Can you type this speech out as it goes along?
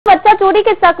बच्चा चोरी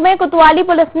के शक में कोतवाली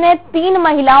पुलिस ने 3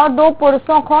 महिलाओं और 2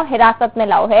 पुरुषों को हिरासत में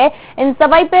लाओ है। इन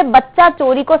सभी पे बच्चा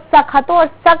चोरी को शक हतो और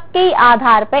शक के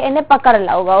आधार पे इन्हें पकड़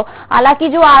लाओ गो। हालांकि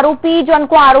जो आरोपी जो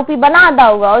उनको आरोपी बना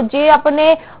दाओगा जे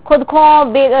अपने खुद को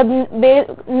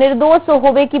निर्दोष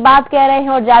होवे की बात कह रहे हैं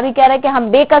और जा भी कह रहे हैं कि हम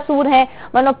बेकसूर हैं,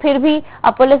 मनो फिर भी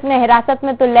अब पुलिस ने हिरासत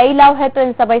में तो ले लाओ है। तो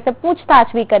इन सभी से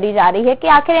पूछताछ भी करी जा रही है कि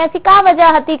आखिर ऐसी क्या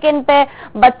वजह थी कि इन पे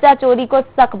बच्चा चोरी को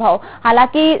शक भाव।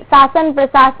 हालांकि शासन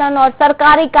प्रशासन और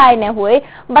सरकारी काय ने हुए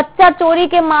बच्चा चोरी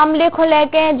के मामले को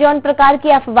लेकर जो प्रकार की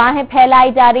अफवाहें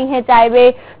फैलाई जा रही हैं, चाहे वे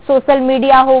सोशल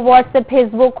मीडिया हो, व्हाट्सएप,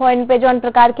 फेसबुक हो, इन पे जो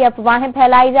प्रकार की अफवाहें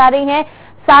फैलाई जा रही हैं,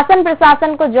 शासन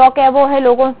प्रशासन को जो कह वो है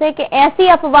लोगों से कि ऐसी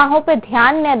अफवाहों पे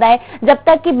ध्यान न दें जब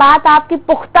तक कि बात आपकी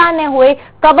पुख्ता न हुए,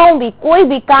 कबों भी कोई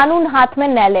भी कानून हाथ में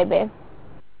न लेवे।